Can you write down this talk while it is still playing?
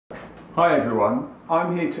Hi everyone,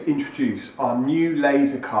 I'm here to introduce our new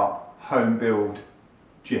laser cut home build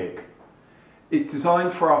jig. It's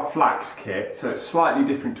designed for our Flax kit, so it's slightly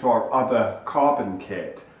different to our other carbon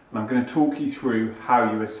kit, and I'm going to talk you through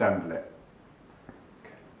how you assemble it.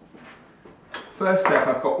 First step,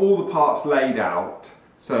 I've got all the parts laid out,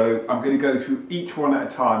 so I'm going to go through each one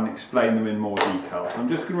at a time and explain them in more detail. So I'm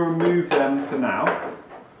just going to remove them for now.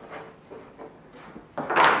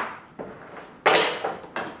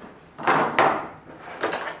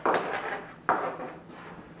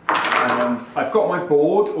 And I've got my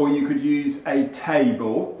board, or you could use a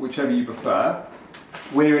table, whichever you prefer.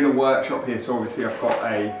 We're in a workshop here, so obviously I've got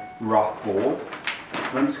a rough board.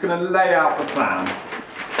 And I'm just going to lay out the plan,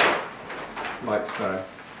 like so.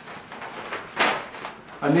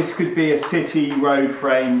 And this could be a city, road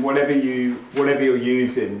frame, whatever you're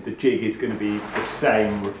using, the jig is going to be the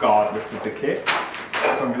same regardless of the kit.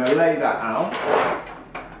 So I'm going to lay that out.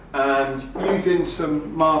 And using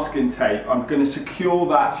some masking tape, I'm going to secure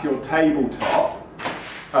that to your tabletop,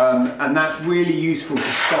 and that's really useful to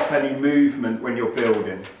stop any movement when you're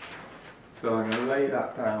building. So I'm going to lay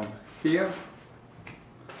that down here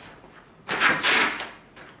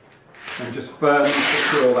and just firmly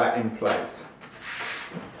secure that in place.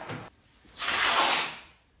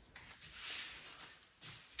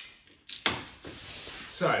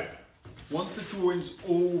 So, once the drawing's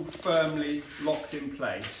all firmly locked in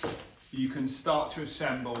place, you can start to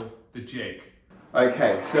assemble the jig.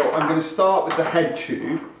 Okay, so I'm going to start with the head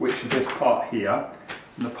tube, which is this part here.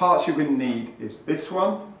 And the parts you're going to need is this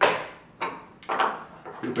one.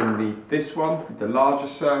 You're going to need this one with the larger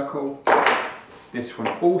circle. This one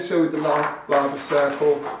also with the larger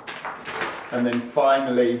circle. And then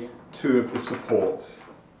finally, two of the supports.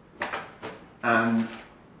 And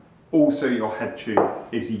also your head tube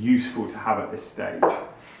is useful to have at this stage.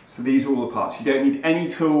 So these are all the parts. You don't need any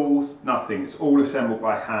tools, nothing. It's all assembled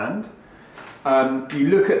by hand. You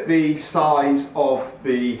look at the size of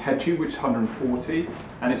the head tube, which is 140,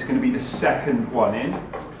 and it's going to be the second one in.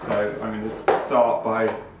 So I'm going to start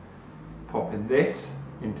by popping this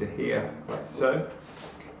into here, like so.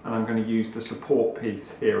 And I'm going to use the support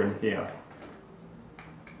piece here and here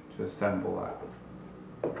to assemble that.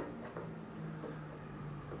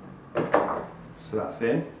 So that's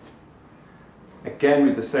in. Again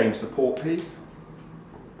with the same support piece.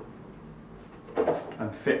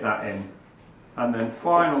 And fit that in. And then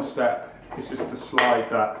final step is just to slide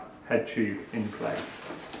that head tube in place.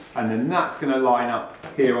 And then that's going to line up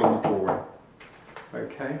here on the drawing.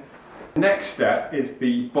 Okay. Next step is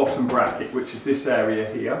the bottom bracket, which is this area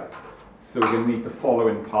here. So we're going to need the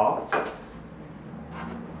following parts.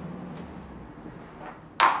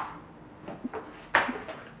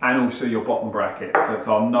 And also your bottom bracket, so it's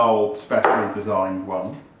our Knoll specially designed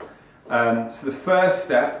one. So the first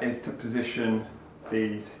step is to position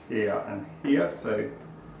these here and here. So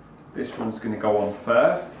this one's going to go on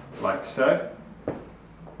first, like so.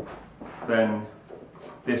 Then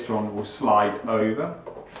this one will slide over.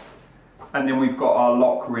 And then we've got our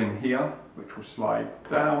lock ring here, which will slide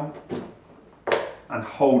down and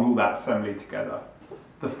hold all that assembly together.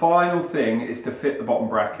 The final thing is to fit the bottom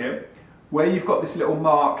bracket. Where you've got this little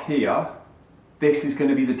mark here, this is going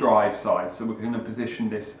to be the drive side. So we're going to position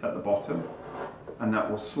this at the bottom and that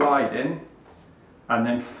will slide in. And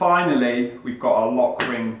then finally, we've got our lock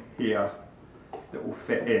ring here that will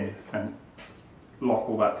fit in and lock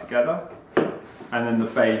all that together. And then the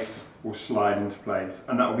base will slide into place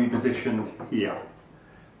and that will be positioned here.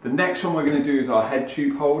 The next one we're going to do is our head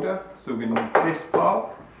tube holder. So we're going to need this part,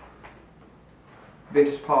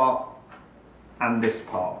 and this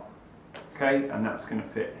part. Okay, and that's going to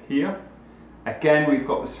fit here. Again, we've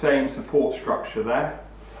got the same support structure there,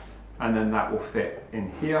 and then that will fit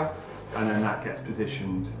in here, and then that gets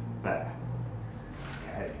positioned there.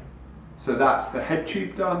 Okay, so that's the head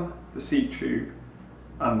tube done, the seat tube,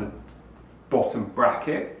 and the bottom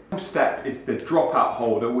bracket. The next step is the dropout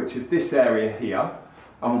holder, which is this area here,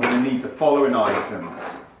 and we're going to need the following items.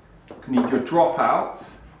 You need your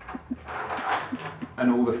dropouts,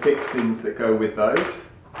 and all the fixings that go with those.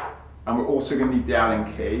 And we're also going to need the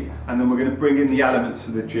Allen key, and then we're going to bring in the elements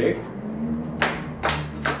of the jig.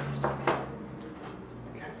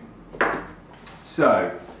 Okay.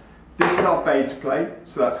 So this is our base plate,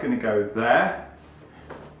 so that's going to go there.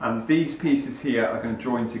 And these pieces here are going to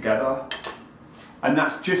join together. And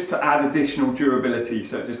that's just to add additional durability,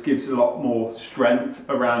 so it just gives a lot more strength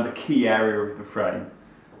around a key area of the frame.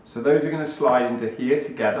 So those are going to slide into here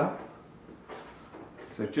together.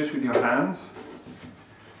 So just with your hands.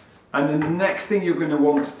 And then the next thing you're going to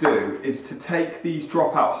want to do is to take these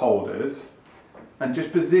dropout holders and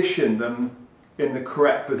just position them in the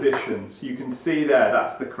correct position. So you can see there,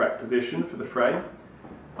 that's the correct position for the frame.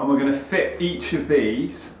 And we're going to fit each of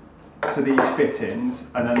these to these fittings,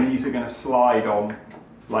 and then these are going to slide on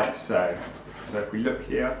like so. So if we look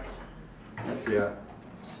here,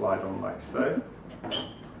 slide on like so.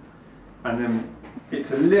 And then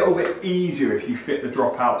it's a little bit easier if you fit the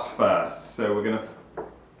dropouts first. So we're going to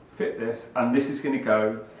fit this, and this is going to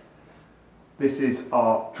go, this is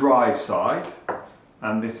our drive side,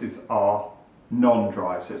 and this is our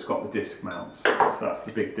non-drive, so it's got the disc mounts. So that's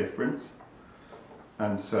the big difference.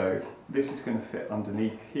 And so this is going to fit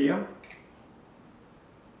underneath here,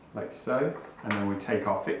 like so, and then we take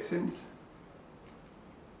our fixings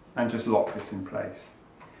and just lock this in place.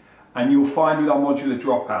 And you'll find with our modular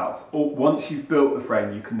dropouts, once you've built the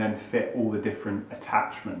frame, you can then fit all the different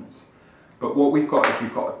attachments. But what we've got is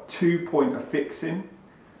we've got a 2-pointer fixing,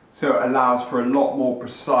 so it allows for a lot more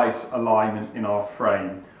precise alignment in our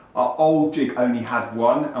frame. Our old jig only had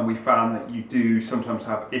one, and we found that you do sometimes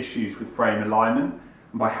have issues with frame alignment.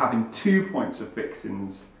 And by having 2 points of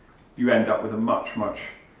fixings, you end up with a much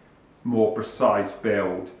more precise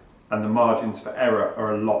build, and the margins for error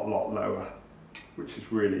are a lot lower, which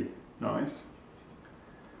is really nice.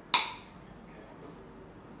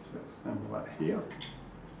 So assemble that here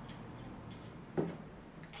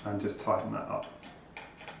and just tighten that up.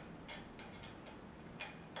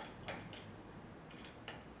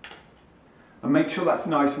 And make sure that's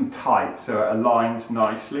nice and tight so it aligns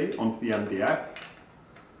nicely onto the MDF.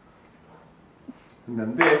 And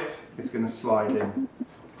then this is going to slide in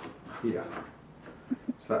here.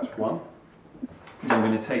 So that's one. And I'm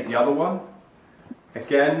going to take the other one.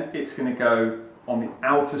 Again, it's going to go on the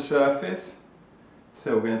outer surface.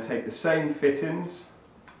 So we're going to take the same fittings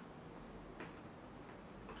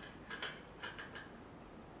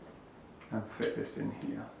and fit this in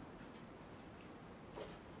here.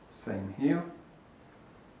 Same here.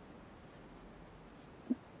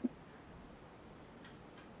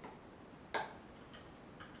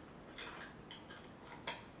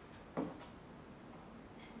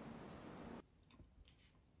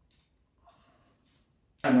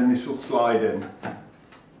 And then this will slide in.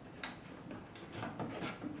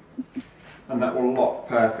 And that will lock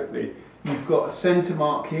perfectly. You've got a centre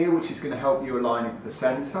mark here, which is going to help you align it with the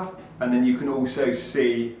centre. And then you can also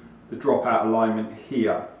see the dropout alignment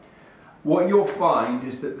here. What you'll find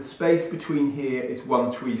is that the space between here is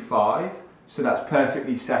 135, so that's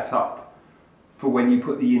perfectly set up for when you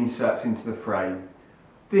put the inserts into the frame.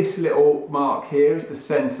 This little mark here is the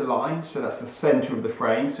centre line, so that's the centre of the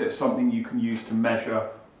frame, so it's something you can use to measure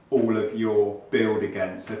all of your build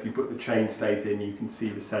against. So if you put the chain stays in, you can see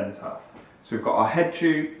the centre. So we've got our head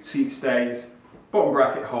tube, seat stays, bottom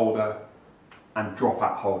bracket holder and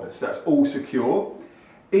dropout holder, so that's all secure.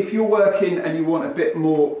 If you're working and you want a bit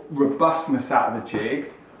more robustness out of the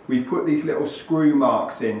jig, we've put these little screw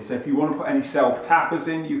marks in. So if you want to put any self-tappers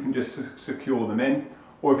in, you can just secure them in.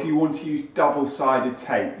 Or if you want to use double-sided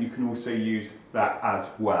tape, you can also use that as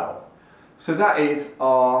well. So that is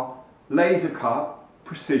our laser cut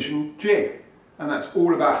precision jig. And that's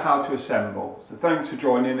all about how to assemble. So thanks for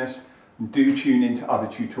joining us, and do tune into other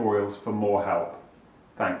tutorials for more help.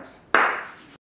 Thanks.